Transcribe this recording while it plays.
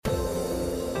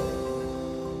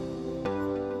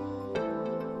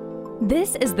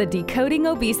This is the Decoding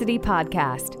Obesity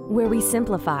podcast, where we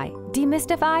simplify,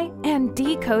 demystify, and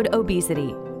decode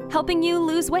obesity, helping you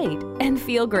lose weight and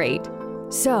feel great.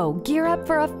 So gear up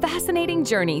for a fascinating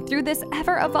journey through this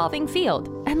ever-evolving field,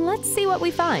 and let's see what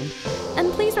we find.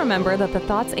 And please remember that the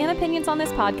thoughts and opinions on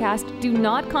this podcast do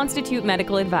not constitute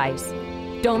medical advice.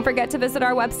 Don't forget to visit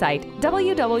our website,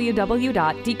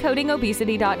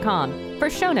 www.decodingobesity.com, for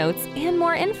show notes and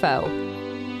more info.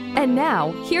 And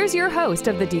now, here's your host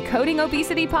of the Decoding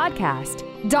Obesity podcast,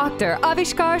 Dr.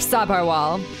 Avishkar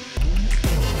Sabharwal.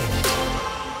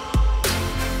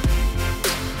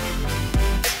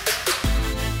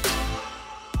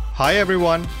 Hi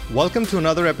everyone, welcome to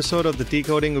another episode of the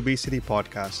Decoding Obesity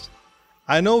podcast.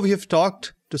 I know we have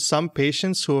talked to some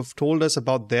patients who have told us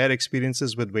about their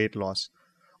experiences with weight loss.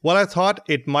 Well, I thought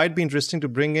it might be interesting to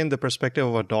bring in the perspective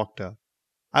of a doctor.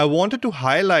 I wanted to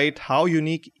highlight how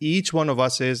unique each one of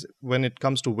us is when it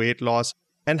comes to weight loss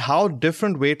and how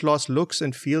different weight loss looks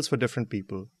and feels for different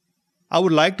people. I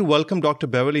would like to welcome Dr.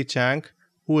 Beverly Chang,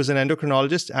 who is an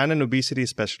endocrinologist and an obesity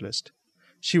specialist.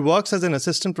 She works as an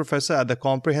assistant professor at the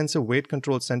Comprehensive Weight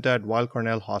Control Center at Weill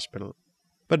Cornell Hospital.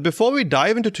 But before we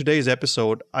dive into today's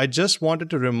episode, I just wanted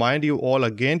to remind you all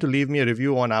again to leave me a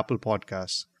review on Apple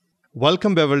Podcasts.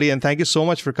 Welcome, Beverly, and thank you so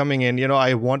much for coming in.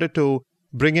 I wanted to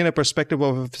bring in a perspective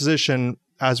of a physician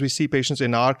as we see patients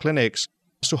in our clinics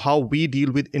as to how we deal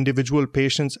with individual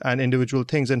patients and individual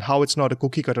things and how it's not a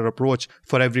cookie cutter approach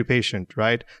for every patient,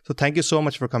 right? So thank you so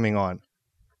much for coming on.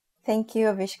 Thank you,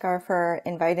 Avishkar, for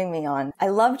inviting me on. I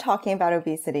love talking about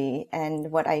obesity and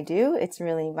what I do. It's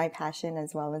really my passion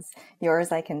as well as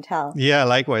yours, I can tell. Yeah,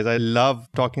 likewise. I love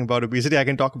talking about obesity. I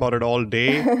can talk about it all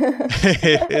day.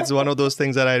 It's one of those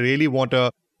things that I really want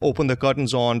to open the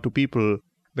curtains on to people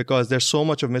because there's so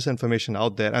much of misinformation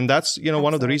out there. And that's,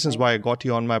 one of the reasons why I got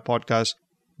you on my podcast,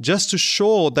 just to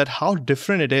show that how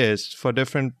different it is for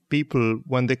different people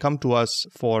when they come to us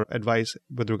for advice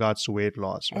with regards to weight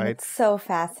loss, right? And it's so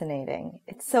fascinating.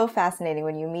 It's so fascinating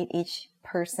when you meet each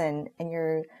person and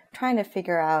you're trying to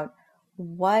figure out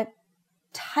what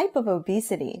type of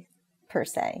obesity, per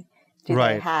se, do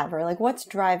they have, or like what's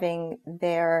driving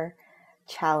their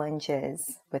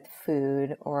challenges with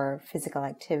food or physical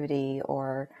activity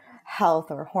or health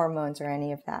or hormones or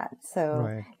any of that.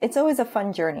 So it's always a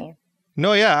fun journey.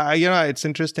 No, yeah. It's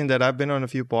interesting that I've been on a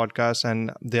few podcasts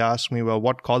and they ask me, well,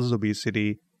 what causes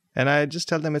obesity? And I just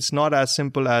tell them it's not as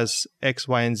simple as X,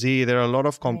 Y, and Z. There are a lot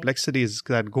of complexities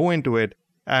that go into it.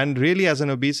 And really, as an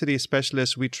obesity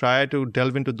specialist, we try to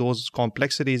delve into those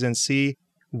complexities and see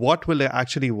what will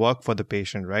actually work for the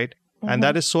patient, right? Mm-hmm. And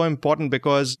that is so important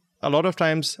because a lot of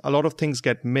times, a lot of things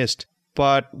get missed.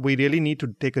 But we really need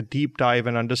to take a deep dive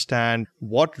and understand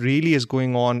what really is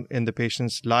going on in the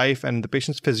patient's life and the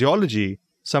patient's physiology.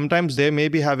 Sometimes they may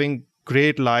be having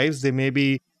great lives. They may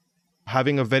be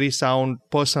having a very sound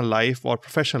personal life or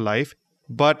professional life,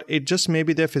 but it just may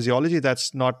be their physiology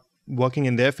that's not working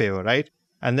in their favor, right?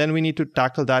 And then we need to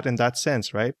tackle that in that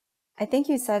sense, right? I think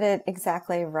you said it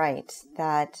exactly right,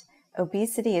 that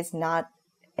obesity is not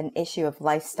an issue of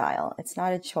lifestyle. It's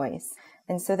not a choice.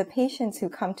 And so the patients who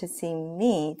come to see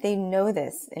me, they know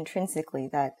this intrinsically,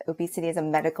 that obesity is a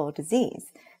medical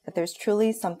disease, that there's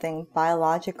truly something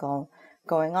biological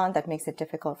going on that makes it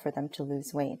difficult for them to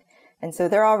lose weight. And so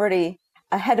they're already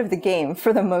ahead of the game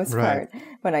for the most part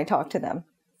when I talk to them.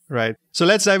 Right. So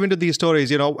let's dive into these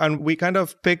stories, and we kind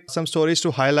of picked some stories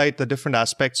to highlight the different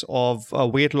aspects of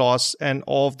weight loss and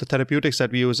of the therapeutics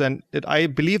that we use. And I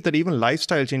believe that even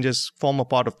lifestyle changes form a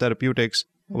part of therapeutics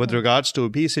with regards to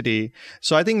obesity.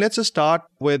 So I think let's just start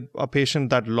with a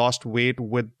patient that lost weight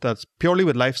purely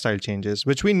with lifestyle changes,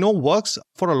 which we know works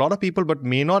for a lot of people, but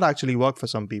may not actually work for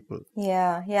some people.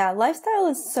 Yeah. Lifestyle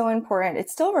is so important. It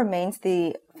still remains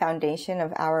the foundation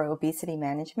of our obesity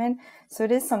management. So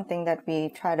it is something that we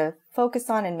try to focus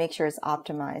on and make sure is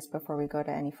optimized before we go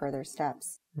to any further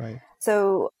steps. Right.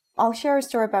 So I'll share a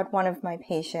story about one of my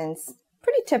patients.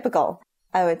 Pretty typical,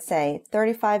 I would say.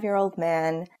 35-year-old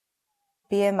man,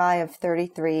 BMI of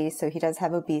 33, so he does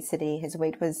have obesity. His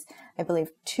weight was, I believe,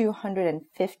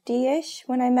 250-ish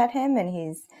when I met him, and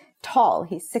he's tall.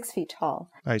 He's 6 feet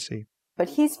tall. I see. But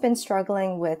he's been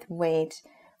struggling with weight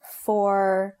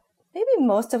for maybe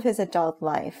most of his adult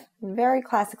life. Very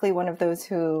classically one of those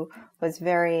who was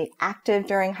very active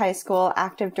during high school,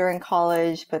 active during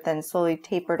college, but then slowly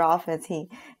tapered off as he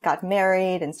got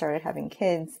married and started having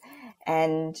kids.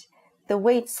 And the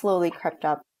weight slowly crept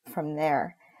up from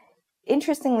there.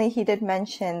 Interestingly, he did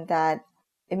mention that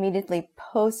immediately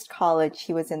post-college,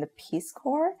 he was in the Peace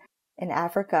Corps in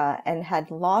Africa and had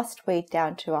lost weight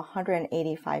down to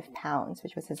 185 pounds,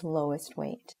 which was his lowest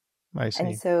weight. I see.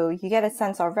 And so you get a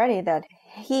sense already that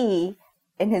he,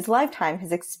 in his lifetime,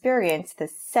 has experienced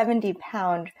this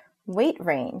 70-pound weight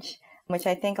range, which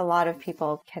I think a lot of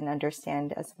people can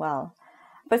understand as well.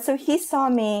 But so he saw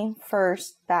me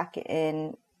first back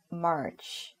in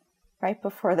March, right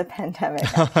before the pandemic,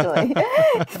 actually.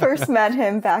 First met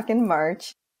him back in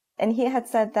March. And he had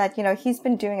said that, he's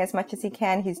been doing as much as he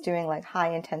can. He's doing like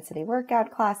high intensity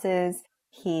workout classes.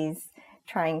 He's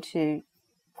trying to,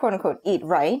 quote unquote, eat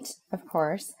right, of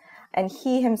course. And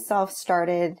he himself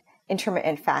started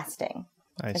intermittent fasting.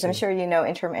 As I'm sure you know,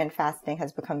 intermittent fasting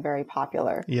has become very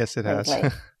popular. Yes, it has.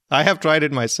 lately. I have tried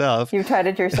it myself. You've tried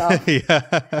it yourself?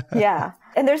 Yeah. Yeah.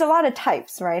 And there's a lot of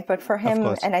types, right? But for him,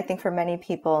 course. and I think for many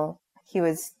people, he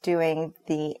was doing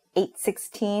the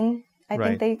 8-16, I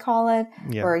think they call it,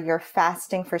 where you're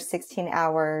fasting for 16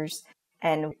 hours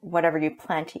and whatever you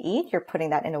plan to eat, you're putting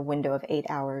that in a window of 8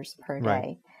 hours per day.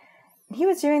 Right. He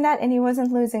was doing that and he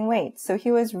wasn't losing weight. So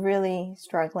he was really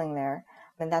struggling there.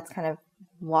 And that's kind of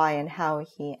why and how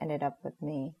he ended up with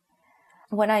me.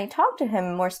 When I talked to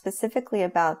him more specifically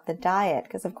about the diet,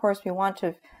 because of course we want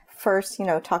to first,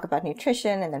 talk about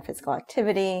nutrition and then physical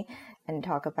activity and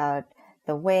talk about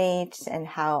the weight and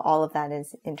how all of that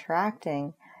is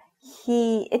interacting,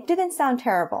 it didn't sound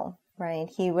terrible, right?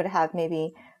 He would have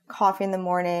maybe coffee in the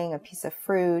morning, a piece of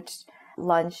fruit.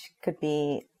 Lunch could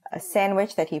be a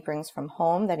sandwich that he brings from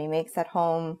home, that he makes at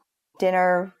home.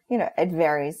 Dinner, it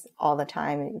varies all the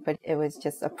time, but it was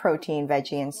just a protein,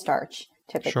 veggie, and starch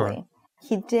typically. Sure.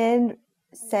 He did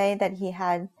say that he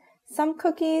had some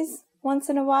cookies once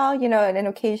in a while, an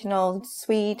occasional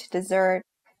sweet dessert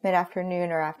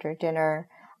mid-afternoon or after dinner,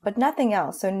 but nothing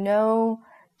else. So no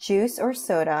juice or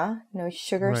soda, no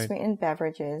sugar-sweetened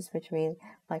beverages, which we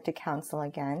like to counsel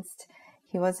against.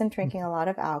 He wasn't drinking a lot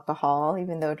of alcohol,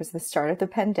 even though it was the start of the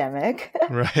pandemic.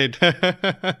 Right.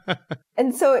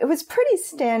 And so it was pretty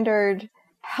standard,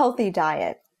 healthy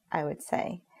diet, I would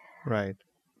say. Right.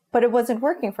 But it wasn't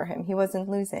working for him. He wasn't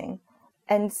losing.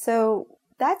 And so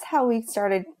that's how we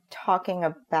started talking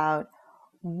about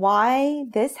why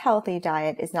this healthy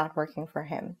diet is not working for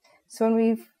him. So when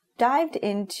we've dived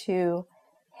into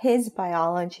his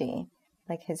biology,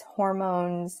 like his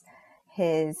hormones,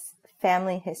 his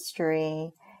family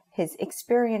history, his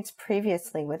experience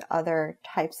previously with other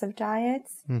types of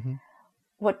diets,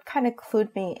 what kind of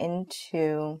clued me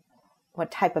into what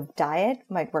type of diet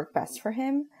might work best for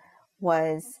him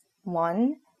was,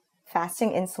 one,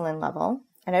 fasting insulin level.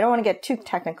 And I don't want to get too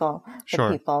technical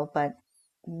for people, but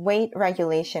weight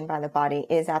regulation by the body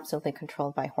is absolutely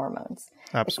controlled by hormones.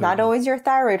 Absolutely. It's not always your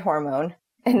thyroid hormone.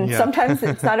 And sometimes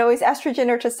it's not always estrogen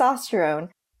or testosterone,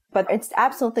 but it's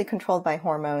absolutely controlled by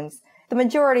hormones, the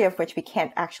majority of which we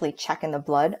can't actually check in the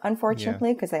blood,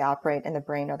 unfortunately, because they operate in the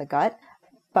brain or the gut.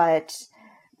 But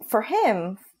for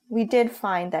him, we did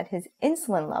find that his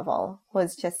insulin level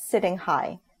was just sitting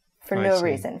high for no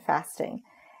reason, fasting.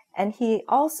 And he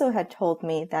also had told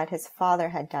me that his father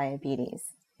had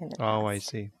diabetes in the past. Oh, I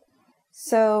see.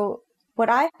 So what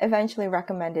I eventually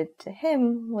recommended to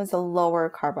him was a lower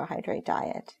carbohydrate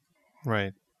diet.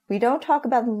 Right. We don't talk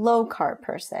about low carb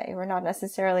per se. We're not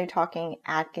necessarily talking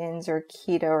Atkins or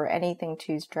keto or anything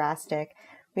too drastic.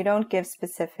 We don't give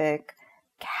specific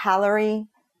calorie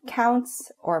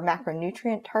counts or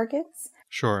macronutrient targets.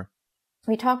 Sure.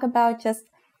 We talk about just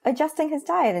adjusting his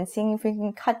diet and seeing if we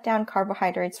can cut down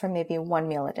carbohydrates from maybe one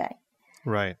meal a day.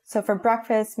 Right. So for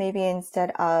breakfast, maybe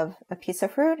instead of a piece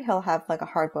of fruit, he'll have like a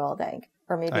hard-boiled egg,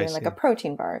 or maybe like a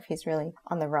protein bar if he's really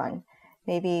on the run.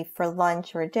 Maybe for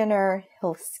lunch or dinner,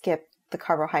 he'll skip the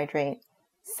carbohydrate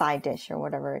side dish or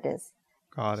whatever it is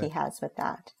he has with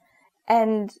that.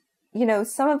 And,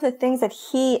 some of the things that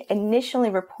he initially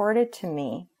reported to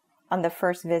me on the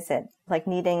first visit, like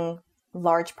needing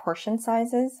large portion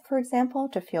sizes, for example,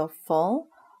 to feel full,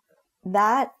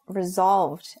 that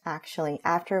resolved actually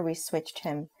after we switched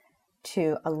him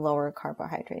to a lower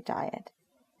carbohydrate diet.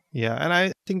 Yeah, and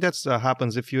I think that's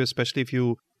happens especially if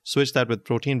you switch that with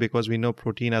protein, because we know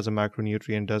protein as a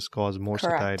macronutrient does cause more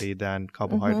satiety than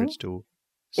carbohydrates do.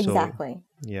 So, exactly.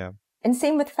 Yeah. And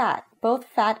same with fat. Both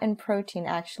fat and protein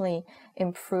actually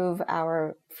improve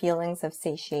our feelings of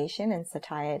satiation and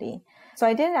satiety. So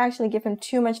I didn't actually give him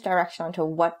too much direction onto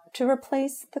what to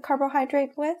replace the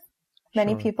carbohydrate with.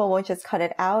 Many people will just cut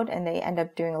it out and they end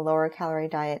up doing a lower calorie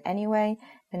diet anyway.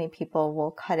 Many people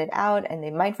will cut it out and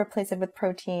they might replace it with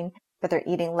protein, but they're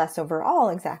eating less overall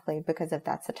exactly because of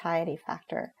that satiety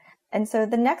factor. And so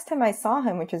the next time I saw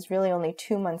him, which was really only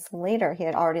 2 months later, he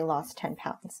had already lost 10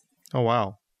 pounds. Oh,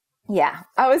 wow. Yeah,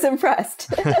 I was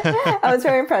impressed. I was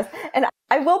very impressed. And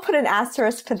I will put an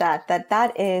asterisk to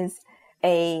that is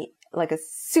a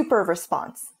super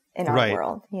response. in our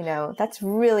world. That's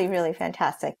really, really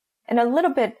fantastic. And a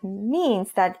little bit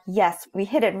means that, yes, we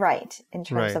hit it right in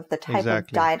terms of the type of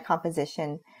diet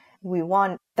composition we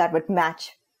want that would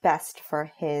match best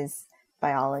for his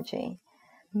biology.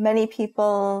 Many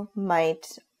people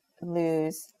might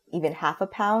lose even half a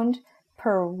pound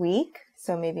per week,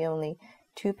 so maybe only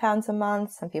 2 pounds a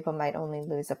month. Some people might only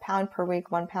lose a pound per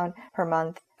week, 1 pound per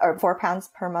month, or 4 pounds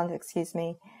per month,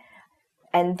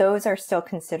 And those are still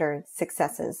considered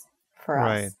successes for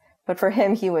us. But for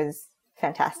him, he was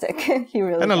fantastic. He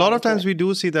really. And a lot of times we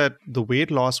do see that the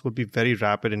weight loss would be very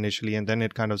rapid initially, and then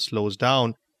it kind of slows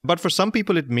down. But for some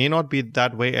people, it may not be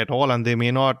that way at all, and they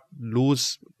may not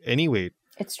lose any weight.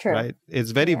 It's true. Right?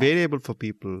 It's very variable for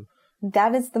people.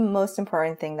 That is the most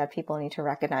important thing that people need to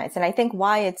recognize. And I think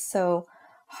why it's so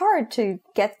hard to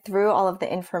get through all of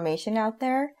the information out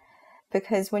there,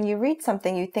 because when you read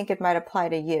something, you think it might apply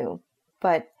to you,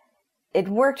 but it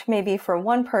worked maybe for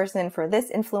one person, for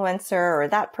this influencer or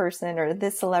that person or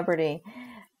this celebrity,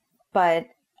 but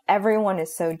everyone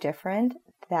is so different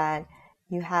that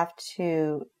you have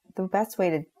to, the best way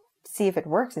to see if it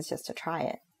works is just to try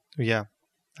it. Yeah,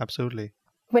 absolutely.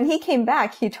 When he came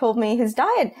back, he told me his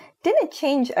diet didn't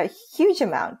change a huge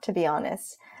amount, to be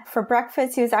honest. For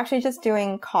breakfast, he was actually just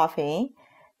doing coffee,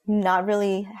 not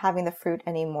really having the fruit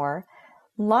anymore.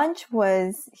 Lunch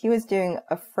he was doing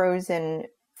a frozen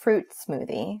fruit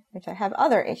smoothie, which I have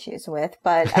other issues with,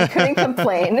 but I couldn't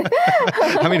complain.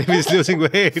 I mean, if he's losing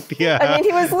weight, yeah. I mean,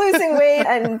 he was losing weight,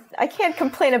 and I can't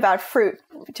complain about fruit,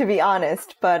 to be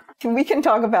honest, but we can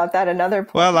talk about that another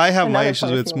point. Well, I have my issues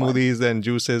with smoothies and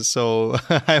juices, so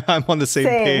I'm on the same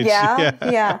page.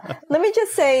 Yeah. Let me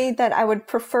just say that I would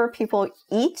prefer people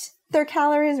eat their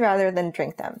calories rather than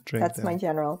drink them. That's my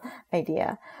general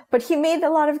idea. But he made a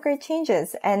lot of great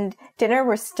changes, and dinner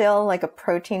was still like a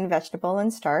protein, vegetable,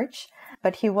 and starch,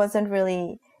 but he wasn't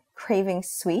really craving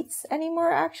sweets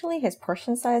anymore, actually. His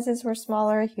portion sizes were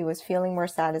smaller. He was feeling more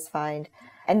satisfied.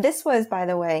 And this was, by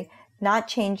the way, not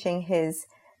changing his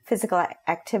physical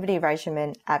activity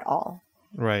regimen at all.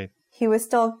 Right. He was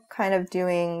still kind of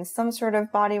doing some sort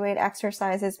of body weight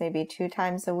exercises, maybe 2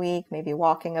 times a week, maybe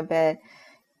walking a bit.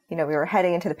 We were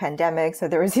heading into the pandemic, so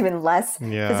there was even less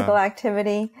physical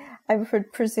activity, I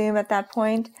would presume, at that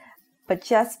point. But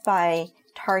just by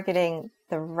targeting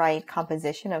the right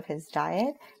composition of his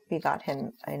diet, we got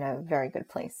him in a very good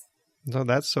place. No,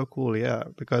 that's so cool, yeah.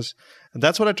 Because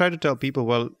that's what I try to tell people.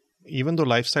 Well, even though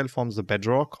lifestyle forms the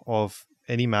bedrock of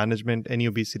any management, any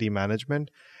obesity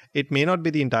management, it may not be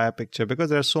the entire picture because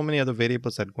there are so many other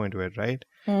variables that go into it, right?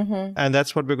 Mm-hmm. And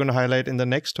that's what we're going to highlight in the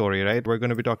next story, right? We're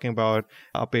going to be talking about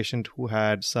a patient who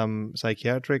had some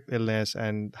psychiatric illness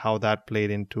and how that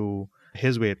played into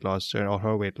his weight loss journey or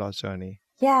her weight loss journey.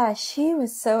 Yeah, she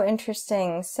was so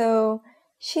interesting. So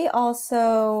she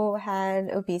also had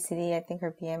obesity. I think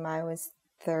her BMI was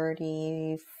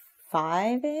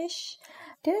 35-ish.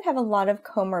 Didn't have a lot of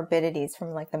comorbidities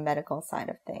from like the medical side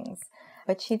of things,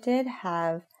 but she did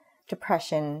have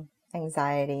depression,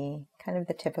 anxiety, kind of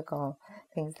the typical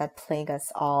things that plague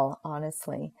us all,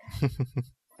 honestly.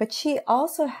 But she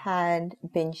also had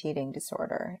binge eating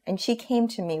disorder, and she came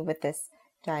to me with this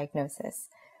diagnosis.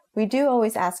 We do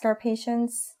always ask our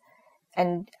patients,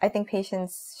 and I think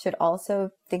patients should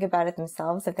also think about it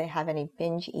themselves if they have any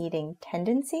binge eating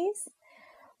tendencies.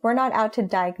 We're not out to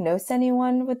diagnose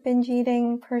anyone with binge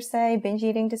eating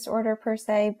disorder per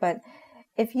se, but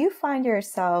if you find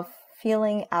yourself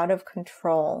feeling out of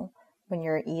control when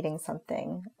you're eating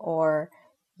something, or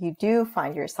you do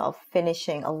find yourself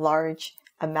finishing a large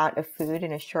amount of food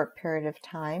in a short period of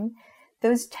time,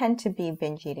 those tend to be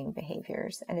binge eating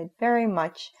behaviors. And it very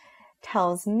much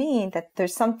tells me that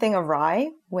there's something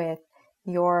awry with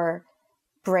your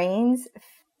brain's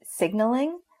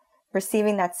signaling,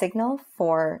 receiving that signal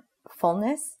for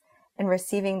fullness and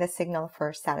receiving the signal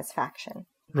for satisfaction.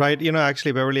 Right.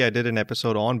 Actually, Beverly, I did an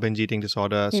episode on binge eating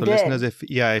disorder. So listeners, if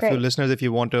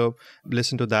you want to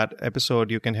listen to that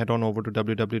episode, you can head on over to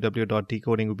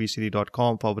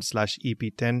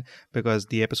www.decodingobesity.com/EP10 because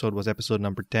the episode was episode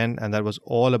number 10. And that was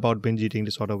all about binge eating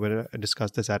disorder, where I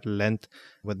discussed this at length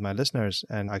with my listeners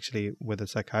and actually with a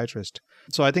psychiatrist.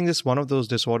 So I think this is one of those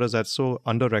disorders that's so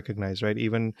under-recognized, right?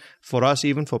 Even for us,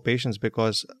 even for patients,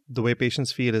 because the way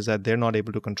patients feel is that they're not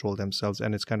able to control themselves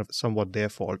and it's kind of somewhat their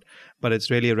fault. But it's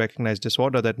really a recognized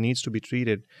disorder that needs to be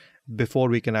treated before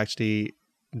we can actually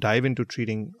dive into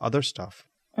treating other stuff.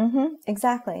 Mm-hmm.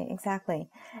 Exactly.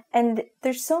 And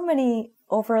there's so many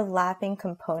overlapping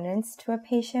components to a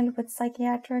patient with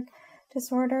psychiatric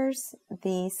disorders.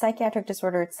 The psychiatric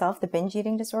disorder itself, the binge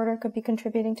eating disorder, could be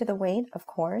contributing to the weight, of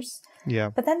course. Yeah.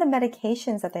 But then the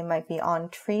medications that they might be on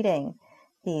treating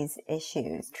these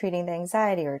issues. Treating the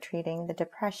anxiety or treating the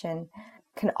depression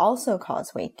can also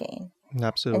cause weight gain.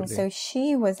 Absolutely. And so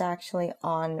she was actually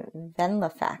on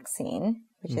venlafaxine,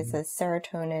 which is a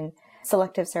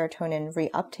selective serotonin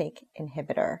reuptake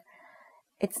inhibitor.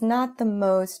 It's not the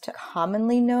most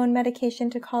commonly known medication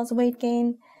to cause weight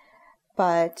gain,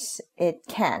 but it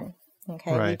can.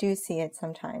 Okay, Right. we do see it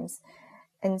sometimes.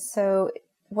 And so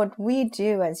what we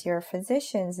do as your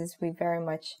physicians is we very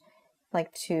much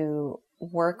like to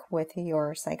work with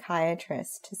your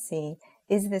psychiatrist to see,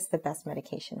 is this the best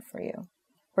medication for you?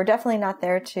 We're definitely not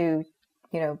there to,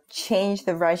 change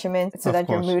the regimen so that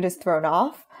your mood is thrown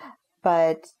off.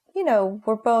 But,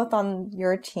 we're both on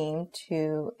your team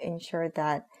to ensure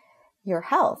that your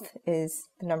health is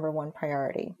the number one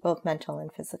priority, both mental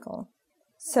and physical.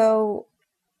 So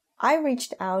I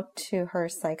reached out to her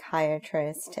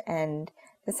psychiatrist, and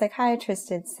the psychiatrist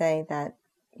did say that,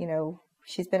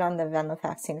 she's been on the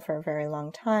venlafaxine for a very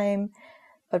long time,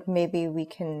 but maybe we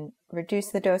can reduce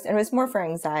the dose. And it was more for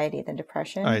anxiety than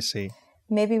depression. I see.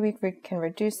 Maybe we can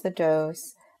reduce the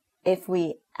dose if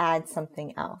we add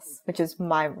something else, which is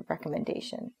my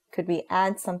recommendation. Could we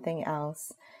add something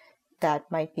else that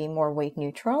might be more weight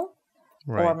neutral,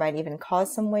 Right. or might even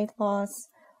cause some weight loss,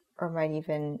 or might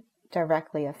even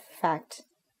directly affect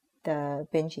the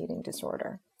binge eating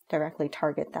disorder, directly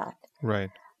target that? Right.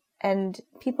 And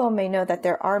people may know that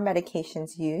there are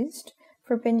medications used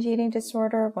for binge eating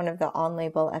disorder. One of the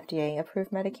on-label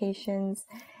FDA-approved medications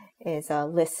is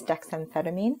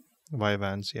lisdexamfetamine.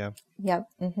 Vyvanse, yeah. Yep.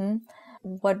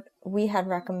 What we had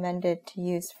recommended to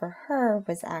use for her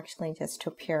was actually just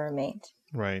topiramate,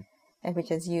 Right. and which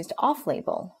is used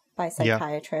off-label by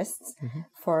psychiatrists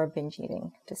for binge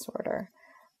eating disorder.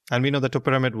 And we know that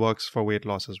topiramate works for weight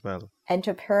loss as well. And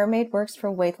topiramate works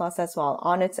for weight loss as well,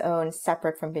 on its own,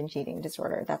 separate from binge eating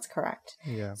disorder. That's correct.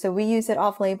 Yeah. So we use it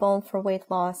off-label for weight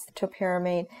loss,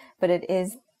 topiramate, but it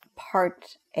is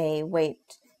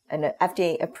an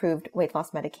FDA-approved weight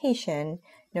loss medication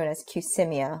known as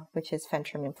Qsymia, which is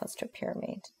phentermine plus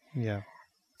topiramate. Yeah.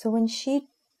 So when she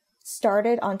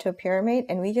started on topiramate,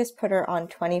 and we just put her on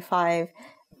 25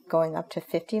 going up to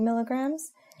 50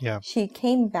 milligrams, Yeah. she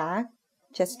came back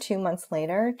just 2 months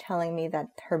later telling me that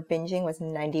her binging was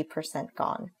 90%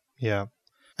 gone. Yeah.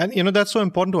 And, that's so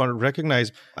important to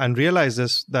recognize and realize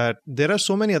this, that there are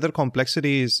so many other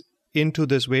complexities into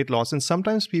this weight loss. And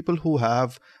sometimes people who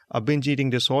have a binge eating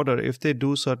disorder, if they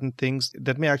do certain things,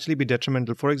 that may actually be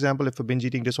detrimental. For example, if a binge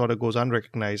eating disorder goes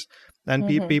unrecognized and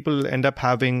people end up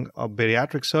having a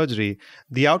bariatric surgery,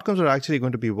 the outcomes are actually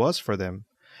going to be worse for them.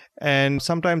 And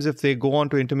sometimes if they go on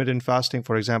to intermittent fasting,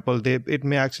 for example, it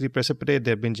may actually precipitate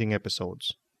their binging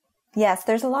episodes. Yes,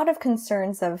 there's a lot of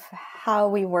concerns of how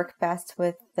we work best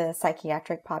with the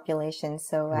psychiatric population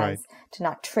so as to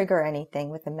not trigger anything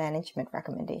with the management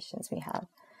recommendations we have.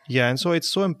 Yeah, and so it's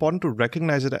so important to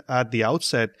recognize it at the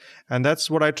outset. And that's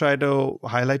what I try to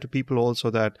highlight to people also,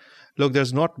 that, look,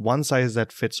 there's not one size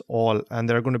that fits all, and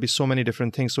there are going to be so many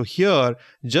different things. So here,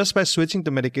 just by switching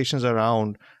the medications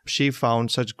around, she found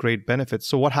such great benefits.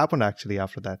 So what happened actually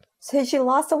after that? So she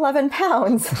lost 11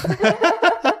 pounds.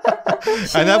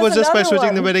 And that was just by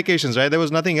switching the medications, right? There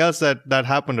was nothing else that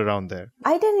happened around there.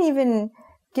 I didn't even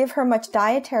give her much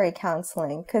dietary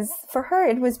counseling, because for her,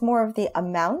 it was more of the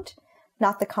amount,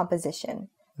 not the composition,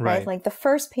 right? Like the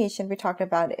first patient we talked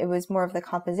about, it was more of the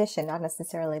composition, not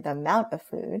necessarily the amount of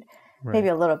food, maybe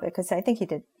a little bit, because I think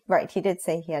he did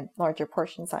say he had larger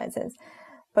portion sizes.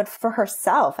 But for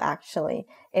herself, actually,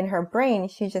 in her brain,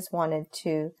 she just wanted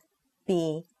to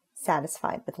be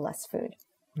satisfied with less food.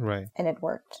 Right. And it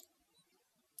worked.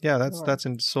 Yeah, that's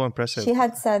so impressive. She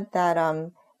had said that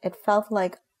it felt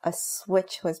like a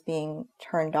switch was being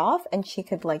turned off, and she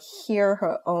could hear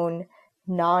her own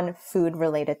non-food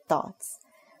related thoughts.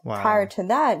 Wow. Prior to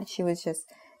that, she was just,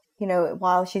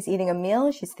 while she's eating a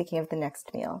meal, she's thinking of the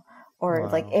next meal.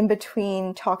 Or in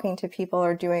between talking to people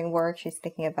or doing work, she's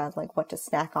thinking about what to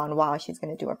snack on while she's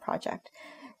going to do a project.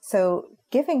 So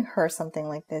giving her something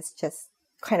like this just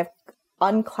kind of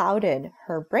unclouded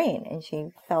her brain, and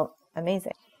she felt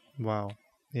amazing. Wow.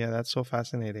 Yeah, that's so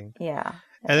fascinating. Yeah.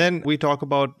 And then we talk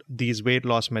about these weight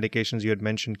loss medications. You had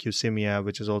mentioned Qsymia,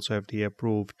 which is also FDA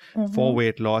approved for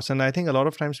weight loss. And I think a lot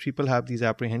of times people have these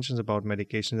apprehensions about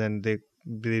medications, and they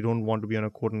don't want to be on a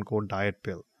quote unquote diet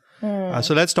pill.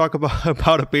 So let's talk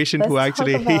about a patient who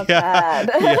actually... that.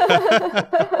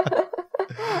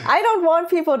 I don't want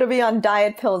people to be on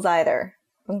diet pills either.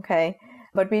 Okay.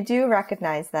 But we do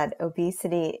recognize that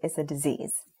obesity is a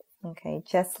disease. Okay.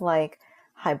 Just like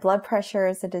high blood pressure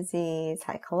is a disease,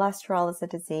 high cholesterol is a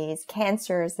disease,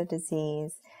 cancer is a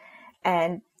disease.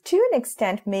 And to an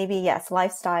extent, maybe, yes,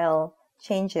 lifestyle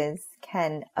changes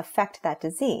can affect that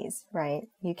disease, right?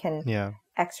 You can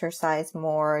exercise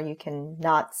more, you can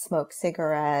not smoke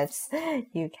cigarettes,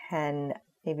 you can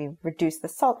maybe reduce the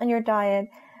salt in your diet.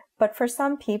 But for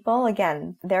some people,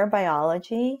 again, their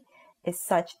biology is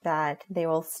such that they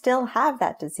will still have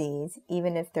that disease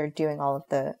even if they're doing all of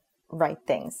the right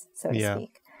things, so to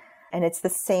speak. And it's the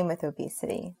same with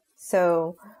obesity.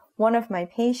 So one of my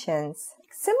patients,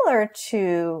 similar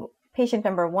to patient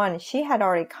number 1, she had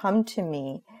already come to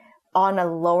me on a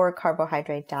lower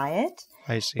carbohydrate diet,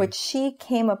 I see. which she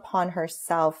came upon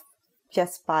herself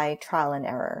just by trial and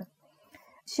error.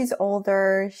 She's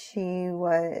older.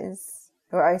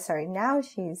 Now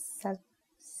she's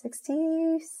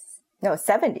 60. No,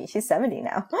 70. She's 70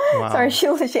 now. Wow. Sorry,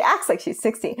 she acts like she's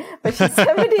 60, but she's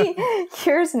 70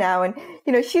 years now. And,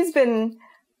 she's been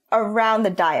around the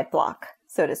diet block,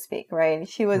 so to speak, right?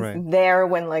 She was there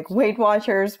when like Weight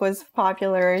Watchers was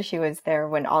popular. She was there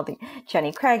when all the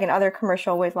Jenny Craig and other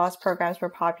commercial weight loss programs were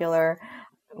popular,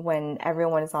 when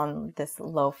everyone is on this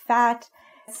low fat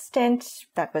stint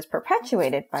that was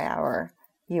perpetuated by our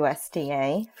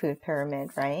USDA food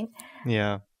pyramid, right?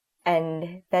 Yeah.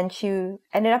 And then she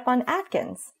ended up on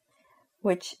Atkins,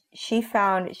 which she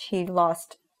found she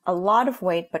lost a lot of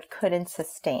weight but couldn't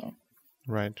sustain.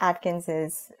 Right. Atkins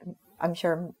is, I'm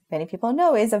sure many people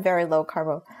know, is a very low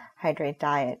carbohydrate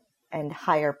diet and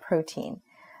higher protein,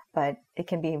 but it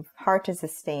can be hard to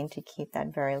sustain to keep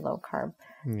that very low carb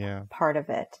part of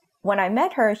it. When I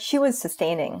met her, she was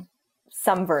sustaining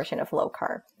some version of low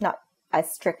carb, not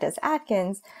as strict as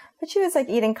Atkins, but she was like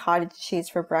eating cottage cheese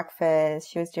for breakfast.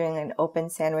 She was doing an open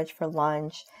sandwich for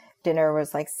lunch. Dinner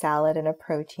was like salad and a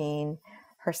protein.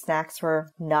 Her snacks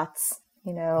were nuts,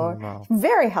 Wow.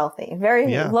 Very healthy, very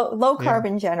low carb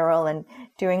in general, and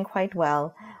doing quite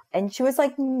well. And she was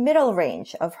like middle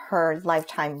range of her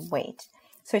lifetime weight.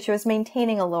 So she was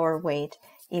maintaining a lower weight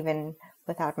even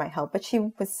without my help, but she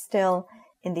was still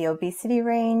in the obesity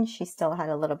range. She still had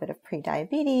a little bit of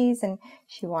prediabetes, and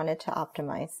she wanted to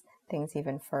optimize things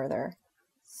even further.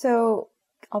 So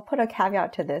I'll put a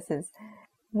caveat to this is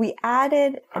we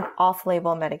added an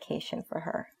off-label medication for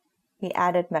her. We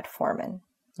added metformin.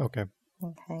 Okay.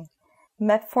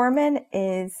 Metformin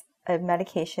is a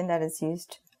medication that is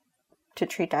used to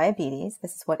treat diabetes.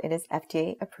 This is what it is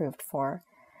FDA approved for.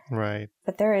 Right.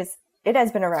 But it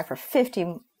has been around for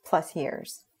 50 plus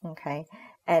years. Okay.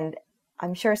 And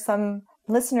I'm sure some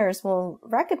listeners will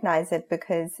recognize it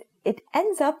because it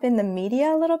ends up in the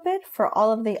media a little bit for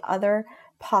all of the other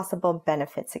possible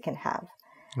benefits it can have.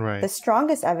 Right. The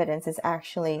strongest evidence is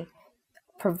actually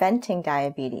preventing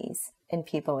diabetes in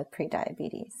people with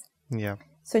prediabetes. Yeah.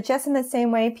 So just in the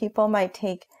same way people might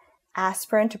take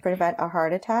aspirin to prevent a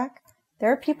heart attack,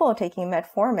 there are people taking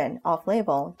metformin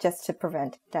off-label just to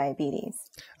prevent diabetes.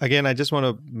 Again, I just want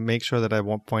to make sure that I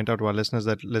won't point out to our listeners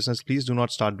that please do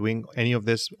not start doing any of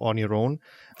this on your own.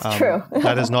 It's true.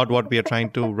 That is not what we are trying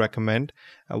to recommend.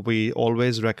 We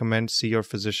always recommend see your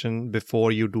physician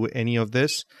before you do any of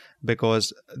this,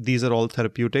 because these are all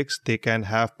therapeutics. They can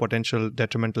have potential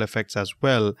detrimental effects as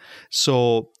well.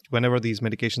 So whenever these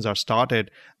medications are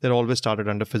started, they're always started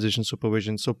under physician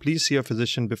supervision. So please see a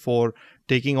physician before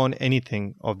taking on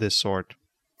anything of this sort.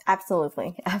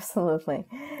 Absolutely. Absolutely.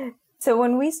 So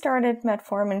when we started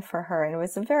metformin for her, and it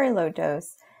was a very low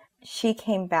dose, she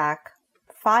came back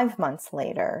 5 months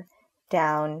later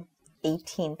down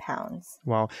 18 pounds.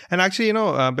 Wow. And actually,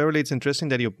 Beverly, it's interesting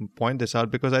that you point this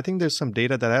out, because I think there's some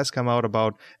data that has come out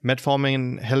about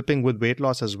metformin helping with weight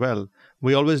loss as well.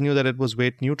 We always knew that it was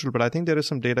weight neutral, but I think there is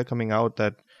some data coming out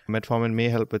that metformin may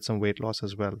help with some weight loss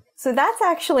as well. So that's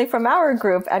actually from our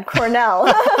group at Cornell.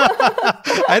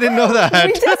 I didn't know that.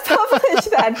 We just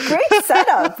published that.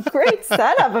 Great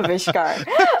setup, Avishkar.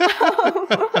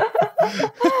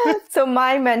 So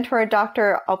my mentor,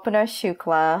 Dr. Alpana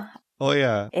Shukla,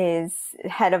 is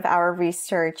head of our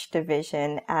research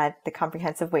division at the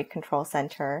Comprehensive Weight Control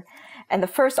Center. And the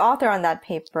first author on that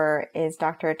paper is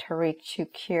Dr. Tariq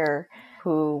Shukir,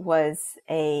 who was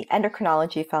an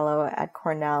endocrinology fellow at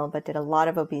Cornell, but did a lot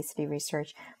of obesity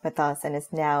research with us and is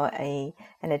now an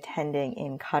attending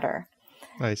in Qatar.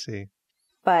 I see.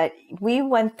 But we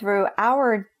went through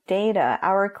our data,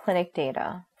 our clinic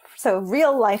data. So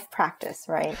real life practice,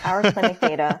 right? Our clinic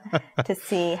data to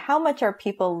see how much are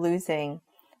people losing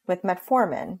with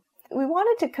metformin. We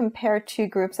wanted to compare two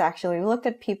groups, actually. We looked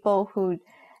at people who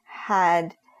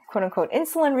had quote unquote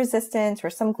insulin resistance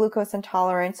or some glucose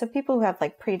intolerance. So people who have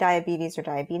like pre-diabetes or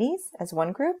diabetes as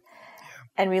one group.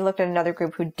 And we looked at another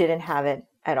group who didn't have it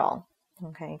at all.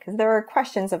 Okay. Because there were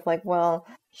questions of like, well,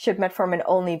 should metformin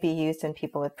only be used in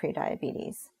people with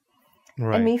pre-diabetes?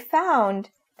 Right. And we found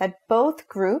that both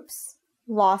groups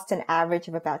lost an average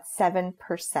of about 7%,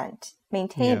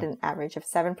 maintained an average of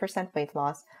 7% weight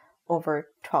loss over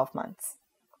 12 months.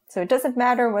 So it doesn't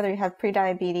matter whether you have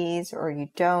prediabetes or you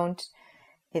don't.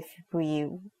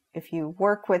 If you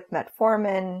work with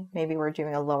metformin, maybe we're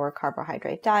doing a lower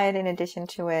carbohydrate diet in addition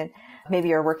to it. Maybe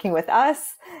you're working with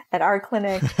us at our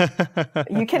clinic.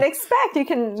 You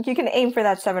can aim for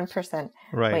that 7%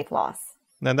 weight loss.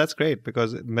 And that's great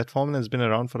because metformin has been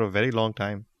around for a very long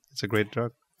time. It's a great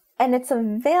drug. And it's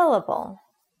available.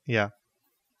 Yeah.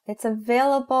 It's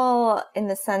available in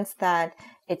the sense that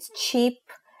it's cheap.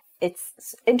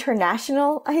 It's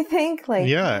international, I think.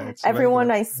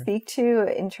 Everyone I speak to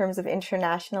in terms of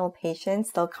international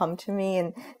patients, they'll come to me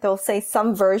and they'll say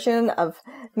some version of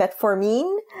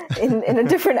metformin in a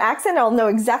different accent. I'll know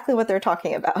exactly what they're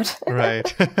talking about.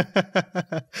 Right.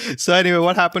 So anyway,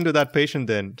 what happened to that patient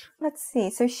then? Let's see.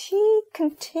 So she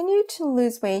continued to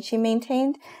lose weight. She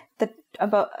maintained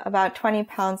about 20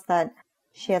 pounds that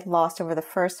she had lost over the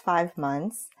first 5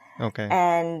 months. Okay.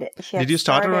 And did you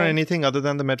start her on anything other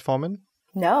than the metformin?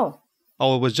 No.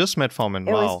 Oh, it was just metformin.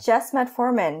 It was just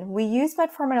metformin. We use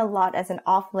metformin a lot as an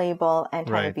off-label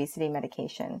anti-obesity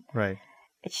medication. Right.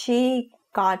 She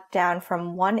got down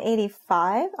from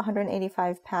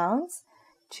 185 pounds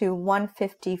to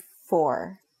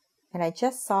 154. And I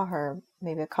just saw her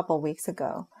maybe a couple weeks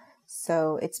ago.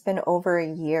 So it's been over a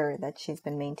year that she's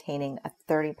been maintaining a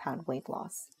 30-pound weight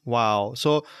loss. Wow.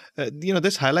 So,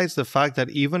 this highlights the fact that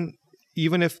even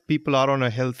if people are on a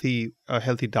healthy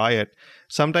diet,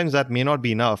 sometimes that may not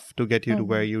be enough to get you to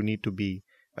where you need to be.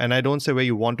 And I don't say where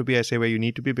you want to be, I say where you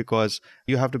need to be, because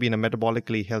you have to be in a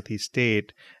metabolically healthy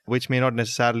state, which may not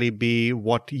necessarily be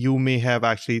what you may have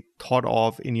actually thought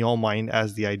of in your mind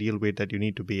as the ideal weight that you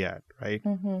need to be at, right?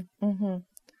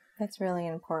 That's really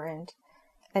important.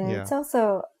 And it's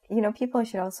also, people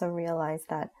should also realize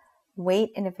that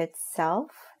weight in of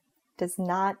itself does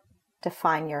not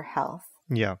define your health.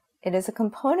 Yeah. It is a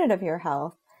component of your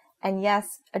health. And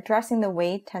yes, addressing the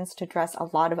weight tends to address a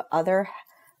lot of other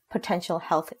potential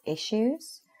health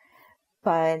issues.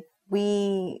 But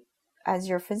we, as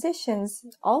your physicians,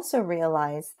 also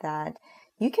realize that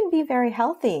you can be very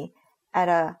healthy at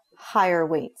a higher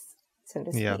weight, so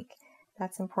to speak. Yeah.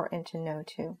 That's important to know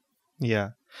too. Yeah.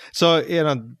 So,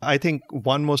 I think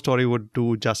one more story would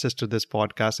do justice to this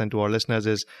podcast and to our listeners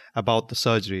is about the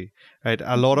surgery, right?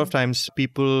 A lot of times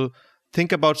people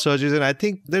think about surgeries, and I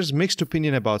think there's mixed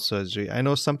opinion about surgery. I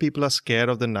know some people are scared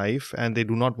of the knife and they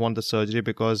do not want the surgery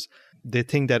because they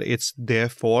think that it's their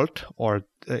fault or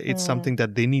it's something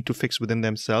that they need to fix within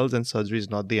themselves, and surgery is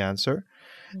not the answer.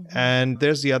 And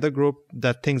there's the other group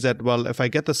that thinks that, well, if I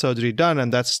get the surgery done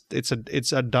and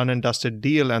it's a done and dusted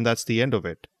deal and that's the end of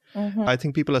it. I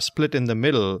think people are split in the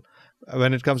middle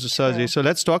when it comes to surgery. So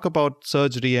let's talk about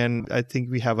surgery. And I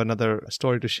think we have another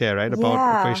story to share, right?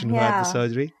 About a patient who had the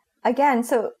surgery. Again,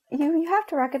 so you have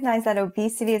to recognize that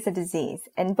obesity is a disease.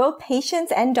 And both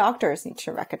patients and doctors need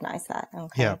to recognize that.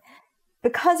 Okay. Yeah.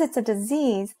 Because it's a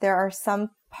disease, there are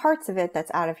some parts of it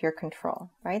that's out of your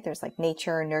control, right? There's like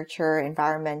nature, nurture,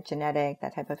 environment, genetic,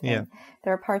 that type of thing. Yeah.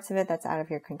 There are parts of it that's out of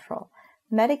your control.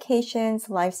 Medications,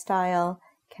 lifestyle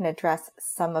can address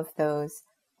some of those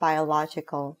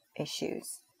biological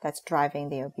issues that's driving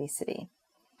the obesity.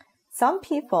 Some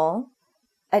people,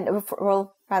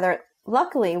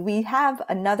 luckily, we have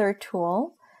another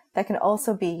tool that can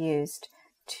also be used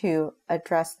to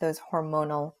address those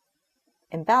hormonal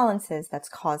imbalances that's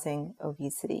causing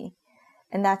obesity.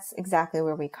 And that's exactly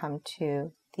where we come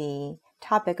to the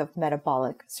topic of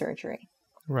metabolic surgery.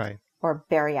 Right. Or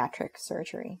bariatric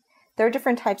surgery. There are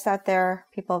different types out there.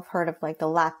 People have heard of like the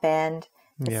lap band,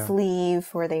 the sleeve,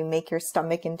 where they make your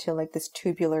stomach into like this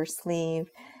tubular sleeve,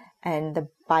 and the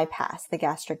bypass, the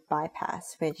gastric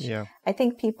bypass, which I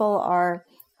think people are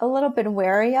a little bit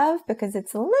wary of because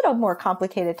it's a little more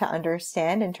complicated to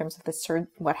understand in terms of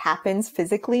what happens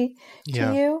physically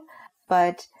to you.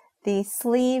 But the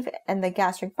sleeve and the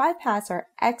gastric bypass are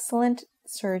excellent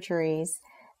surgeries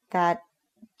that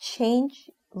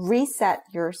reset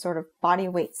your sort of body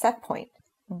weight set point,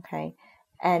 okay,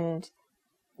 and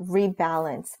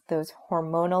rebalance those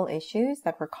hormonal issues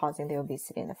that were causing the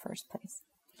obesity in the first place.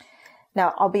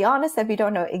 Now, I'll be honest that we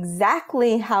don't know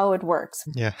exactly how it works.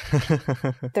 Yeah.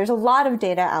 There's a lot of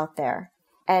data out there.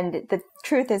 And the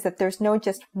truth is that there's no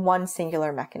just one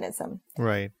singular mechanism.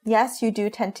 Right. Yes, you do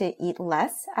tend to eat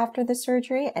less after the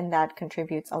surgery, and that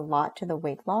contributes a lot to the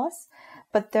weight loss.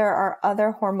 But there are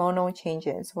other hormonal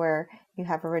changes where you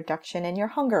have a reduction in your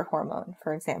hunger hormone,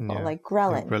 for example, like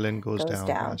ghrelin. Ghrelin goes down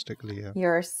drastically. Yeah.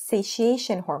 Your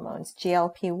satiation hormones,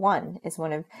 GLP-1, is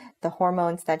one of the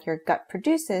hormones that your gut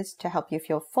produces to help you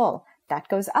feel full. That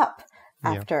goes up.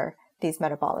 after these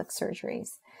metabolic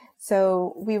surgeries.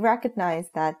 So we recognize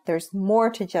that there's more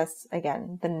to just,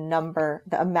 again, the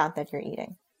amount that you're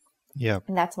eating. Yeah.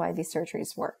 And that's why these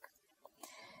surgeries work.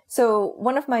 So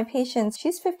one of my patients,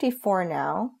 she's 54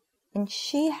 now, and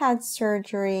she had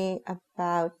surgery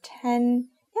about 10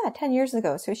 years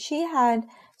ago. So she had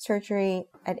surgery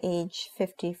at age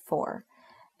 54.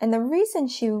 And the reason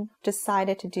she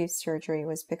decided to do surgery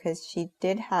was because she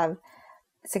did have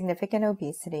significant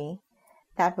obesity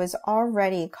that was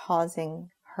already causing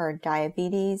her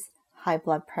diabetes, high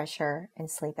blood pressure,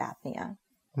 and sleep apnea.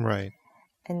 Right.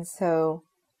 And so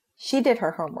she did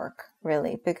her homework,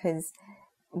 really, because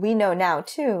we know now,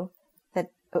 too, that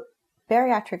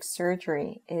bariatric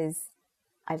surgery is,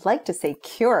 I'd like to say,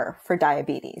 cure for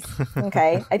diabetes.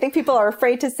 Okay. I think people are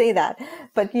afraid to say that,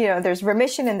 but there's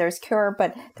remission and there's cure.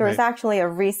 But there was actually a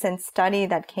recent study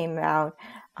that came out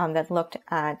that looked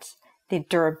at the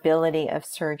durability of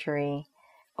surgery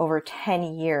over 10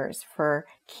 years for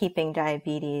keeping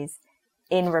diabetes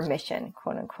in remission,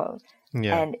 quote unquote.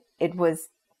 Yeah. And it was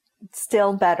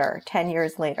still better 10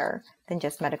 years later than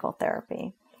just medical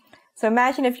therapy. So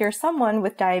imagine if you're someone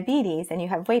with diabetes and you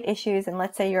have weight issues, and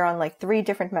let's say you're on like 3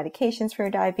 different medications for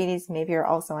your diabetes, maybe you're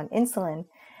also on insulin.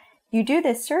 You do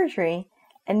this surgery,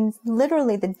 and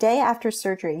literally the day after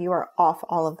surgery, you are off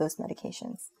all of those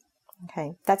medications.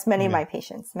 Okay. That's many of my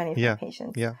patients,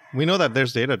 Yeah. We know that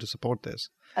there's data to support this.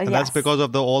 And yes. That's because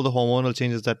of all the hormonal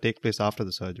changes that take place after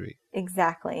the surgery.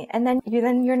 Exactly. And then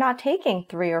you're not taking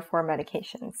 3 or 4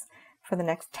 medications for the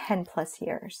next 10 plus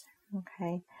years.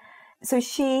 Okay. So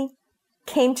she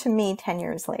came to me 10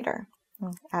 years later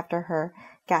after her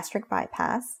gastric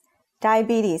bypass,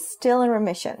 diabetes still in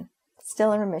remission,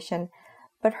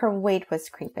 but her weight was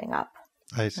creeping up.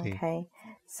 I see. Okay.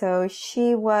 So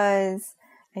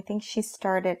I think she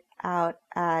started out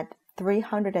at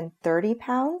 330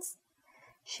 pounds.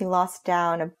 She lost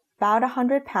down about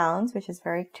 100 pounds, which is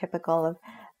very typical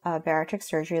of bariatric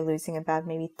surgery, losing about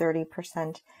maybe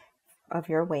 30% of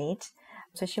your weight.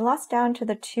 So she lost down to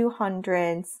the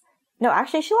 200s. No,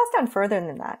 actually, she lost down further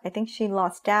than that. I think she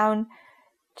lost down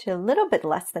to a little bit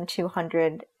less than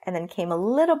 200 and then came a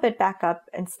little bit back up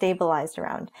and stabilized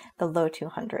around the low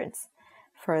 200s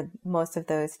for most of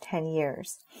those 10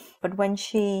 years. But when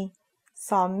she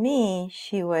saw me,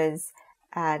 she was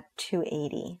at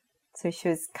 280. So she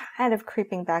was kind of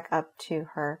creeping back up to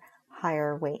her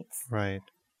higher weights. Right.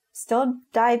 Still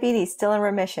diabetes, still in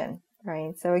remission.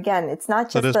 Right. So again, it's not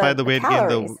just despite the weight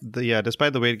calories. gain,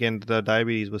 despite the weight gain, the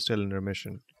diabetes was still in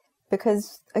remission.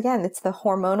 Because again, it's the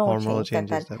hormonal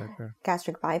changes that occur.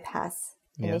 Gastric bypass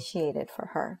initiated for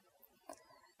her.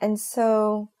 And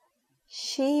so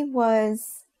she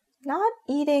was not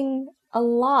eating a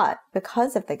lot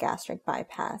because of the gastric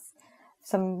bypass.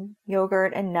 Some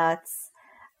yogurt and nuts,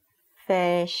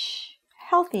 fish,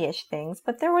 healthy-ish things,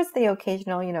 but there was the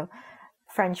occasional,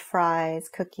 French fries,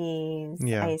 cookies,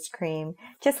 ice cream,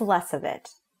 just less of it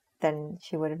than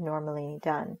she would have normally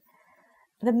done.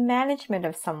 The management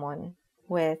of someone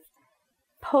with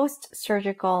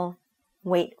post-surgical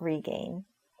weight regain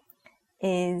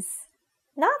is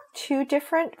not too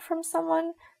different from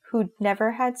someone who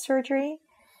never had surgery,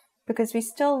 because we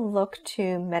still look to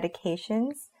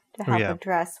medications to help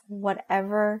address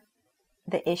whatever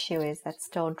the issue is that's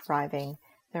still driving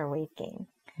their weight gain.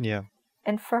 Yeah.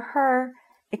 And for her,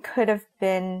 it could have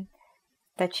been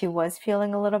that she was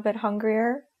feeling a little bit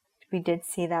hungrier. We did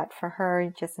see that for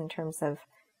her just in terms of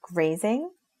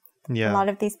grazing. Yeah. A lot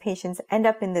of these patients end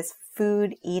up in this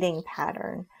food eating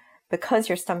pattern because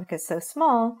your stomach is so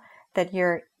small that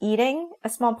you're eating a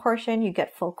small portion, you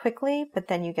get full quickly, but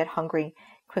then you get hungry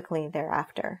quickly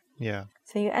thereafter. Yeah.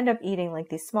 So you end up eating like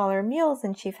these smaller meals,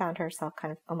 and she found herself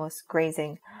kind of almost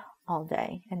grazing all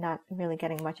day and not really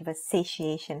getting much of a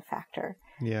satiation factor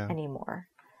anymore.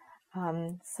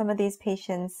 Some of these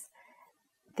patients,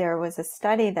 there was a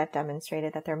study that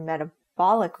demonstrated that their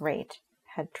metabolic rate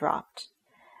had dropped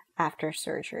after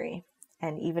surgery.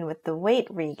 And even with the weight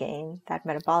regain, that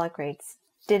metabolic rate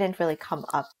didn't really come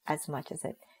up as much as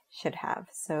it should have.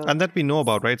 And that we know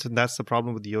about, right? So that's the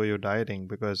problem with yo-yo dieting,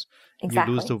 because you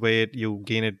lose the weight, you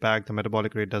gain it back, the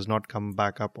metabolic rate does not come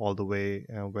back up all the way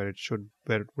where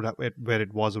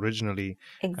it was originally.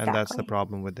 Exactly. And that's the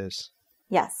problem with this.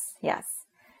 Yes.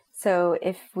 So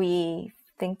if we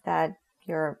think that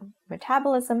your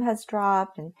metabolism has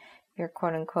dropped and you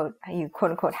quote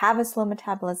unquote have a slow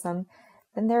metabolism,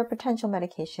 then there are potential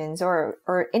medications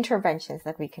or interventions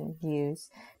that we can use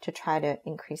to try to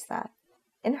increase that.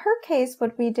 In her case,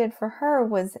 what we did for her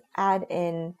was add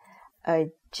in a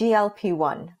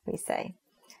GLP-1, we say.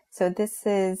 So this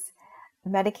is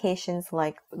medications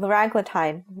like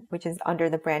liraglutide, which is under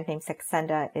the brand name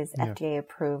Saxenda, is FDA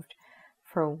approved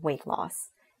for weight loss.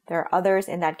 There are others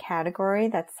in that category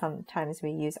that sometimes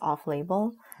we use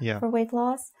off-label for weight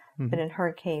loss. But in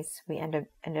her case, we ended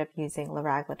up using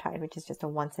liraglutide, which is just a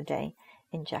once-a-day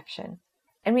injection.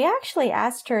 And we actually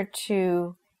asked her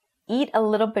to eat a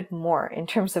little bit more in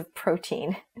terms of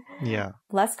protein. Yeah.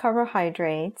 Less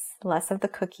carbohydrates, less of the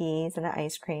cookies and the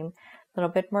ice cream, a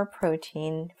little bit more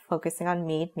protein, focusing on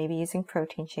meat, maybe using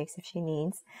protein shakes if she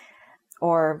needs,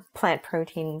 or plant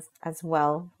proteins as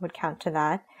well would count to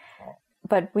that.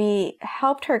 But we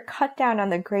helped her cut down on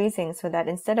the grazing so that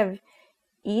instead of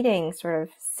eating sort of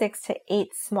 6 to 8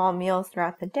 small meals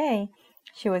throughout the day,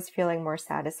 she was feeling more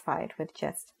satisfied with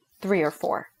just 3 or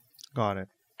 4. Got it.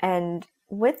 And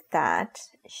with that,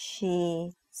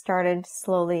 she started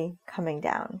slowly coming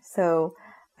down. So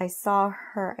I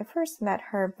first met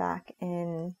her back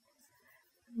in,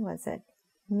 when was it?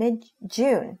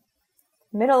 Mid-June,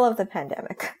 middle of the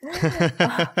pandemic.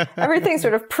 Everything's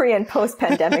sort of pre and post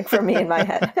pandemic for me in my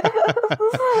head.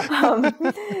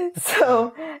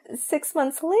 So 6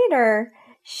 months later,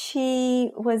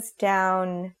 she was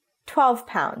down 12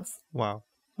 pounds. Wow.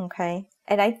 Okay.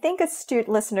 And I think astute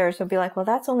listeners will be like, well,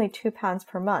 that's only 2 pounds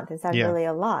per month. Is that really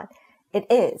a lot? It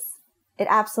is. It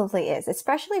absolutely is,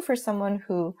 especially for someone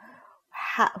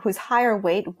whose higher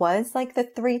weight was like the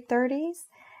 330s.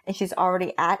 And she's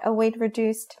already at a weight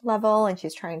reduced level and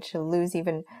she's trying to lose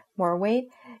even more weight.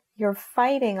 You're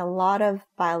fighting a lot of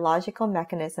biological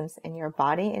mechanisms in your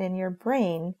body and in your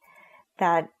brain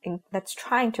that's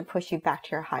trying to push you back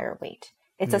to your higher weight.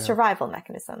 It's a survival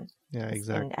mechanism. Yeah,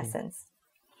 exactly. In essence.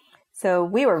 So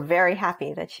we were very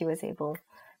happy that we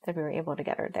were able to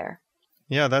get her there.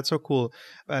 Yeah, that's so cool.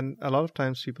 And a lot of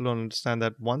times people don't understand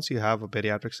that once you have a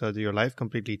bariatric surgery, your life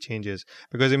completely changes.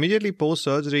 Because immediately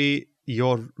post-surgery,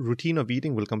 your routine of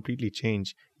eating will completely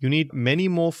change. You need many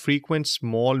more frequent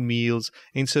small meals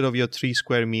instead of your 3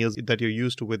 square meals that you're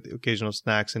used to with occasional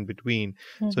snacks in between.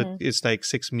 So it's like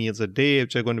 6 meals a day,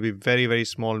 which are going to be very, very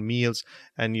small meals.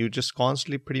 And you just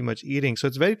constantly pretty much eating. So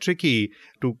it's very tricky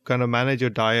to kind of manage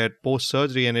your diet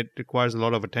post-surgery, and it requires a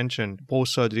lot of attention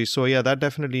post-surgery. So yeah, that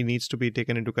definitely needs to be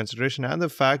taken into consideration. And the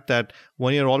fact that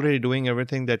when you're already doing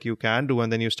everything that you can do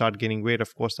and then you start gaining weight,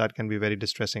 of course, that can be very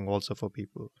distressing also for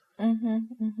people.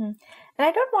 And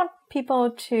I don't want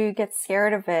people to get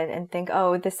scared of it and think,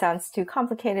 oh, this sounds too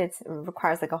complicated. It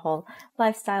requires like a whole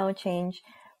lifestyle change.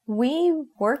 We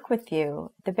work with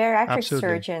you. The bariatric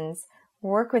surgeons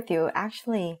work with you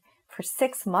actually for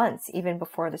 6 months, even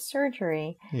before the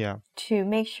surgery, to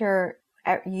make sure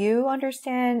you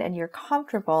understand and you're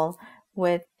comfortable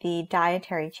with the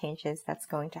dietary changes that's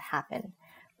going to happen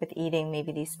with eating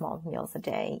maybe these small meals a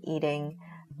day, eating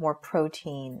more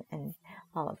protein and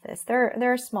all of this. There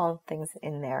are small things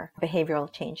in there,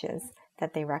 behavioral changes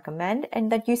that they recommend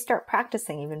and that you start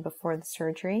practicing even before the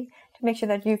surgery to make sure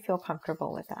that you feel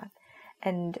comfortable with that.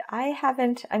 And I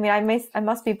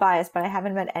must be biased, but I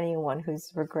haven't met anyone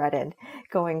who's regretted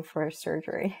going for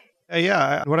surgery.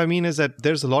 Yeah, what I mean is that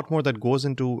there's a lot more that goes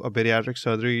into a bariatric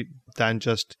surgery than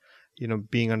just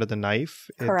being under the knife.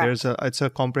 Correct. It's a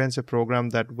comprehensive program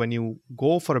that when you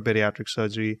go for a bariatric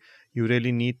surgery, you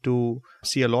really need to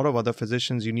see a lot of other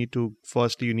physicians. You need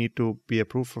to be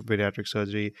approved for bariatric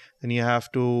surgery. Then you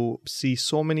have to see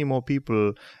so many more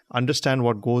people, understand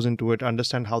what goes into it,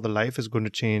 understand how the life is going to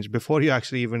change before you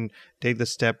actually even take the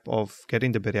step of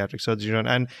getting the bariatric surgery done.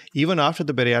 And even after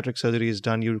the bariatric surgery is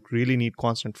done, you really need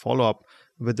constant follow-up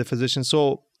with the physician.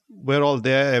 So we're all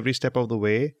there every step of the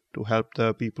way to help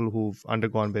the people who've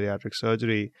undergone bariatric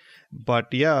surgery. But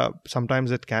yeah, sometimes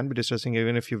it can be distressing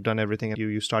even if you've done everything and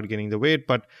you start gaining the weight.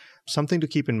 But something to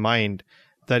keep in mind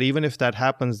that even if that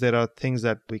happens, there are things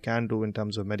that we can do in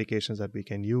terms of medications that we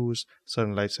can use,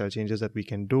 certain lifestyle changes that we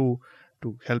can do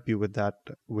to help you with that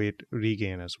weight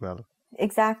regain as well.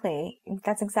 Exactly.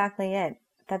 That's exactly it.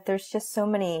 That there's just so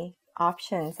many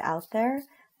options out there,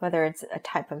 whether it's a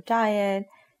type of diet,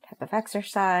 type of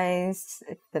exercise,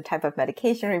 the type of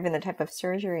medication, or even the type of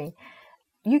surgery.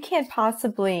 You can't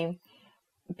possibly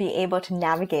be able to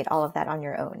navigate all of that on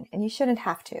your own, and you shouldn't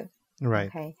have to. Right.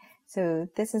 Okay. So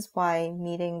this is why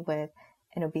meeting with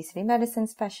an obesity medicine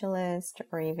specialist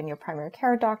or even your primary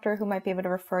care doctor who might be able to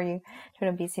refer you to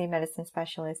an obesity medicine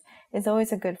specialist is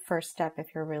always a good first step if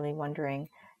you're really wondering,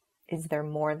 is there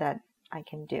more that I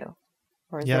can do?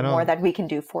 Or is there more that we can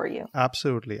do for you?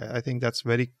 Absolutely. I think that's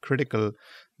very critical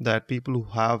that people who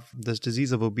have this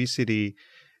disease of obesity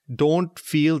don't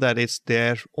feel that it's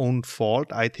their own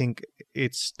fault. I think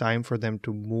it's time for them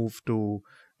to move to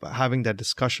having that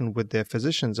discussion with their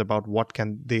physicians about what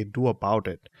can they do about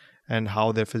it. and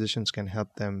how their physicians can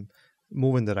help them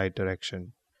move in the right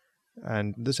direction.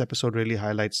 And this episode really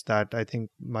highlights that. I think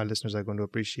my listeners are going to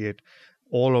appreciate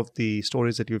all of the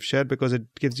stories that you've shared, because it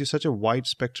gives you such a wide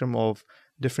spectrum of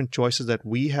different choices that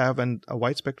we have, and a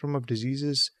wide spectrum of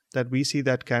diseases that we see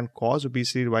that can cause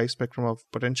obesity, a wide spectrum of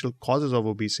potential causes of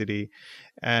obesity,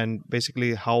 and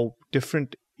basically how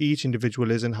different each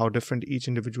individual is and how different each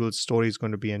individual's story is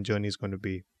going to be and journey is going to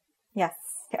be. Yes,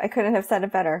 I couldn't have said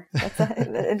it better.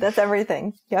 That's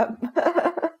everything. Yep.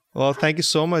 Well, thank you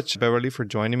so much, Beverly, for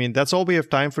joining me. That's all we have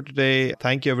time for today.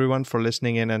 Thank you, everyone, for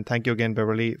listening in. And thank you again,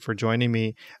 Beverly, for joining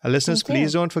me. Listeners,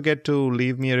 please don't forget to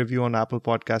leave me a review on Apple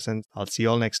Podcasts, and I'll see you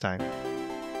all next time.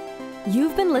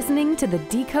 You've been listening to the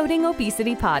Decoding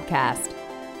Obesity podcast.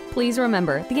 Please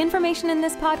remember, the information in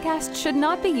this podcast should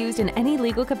not be used in any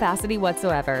legal capacity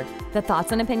whatsoever. The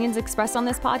thoughts and opinions expressed on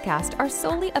this podcast are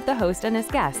solely of the host and his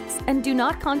guests and do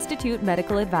not constitute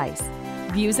medical advice.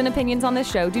 Views and opinions on this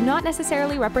show do not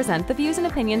necessarily represent the views and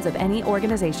opinions of any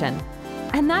organization.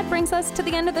 And that brings us to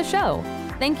the end of the show.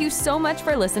 Thank you so much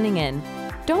for listening in.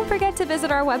 Don't forget to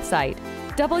visit our website,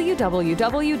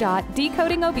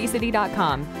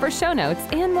 www.decodingobesity.com, for show notes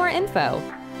and more info.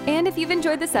 And if you've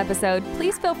enjoyed this episode,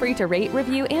 please feel free to rate,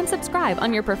 review, and subscribe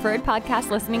on your preferred podcast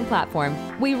listening platform.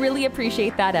 We really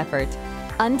appreciate that effort.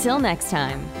 Until next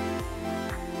time.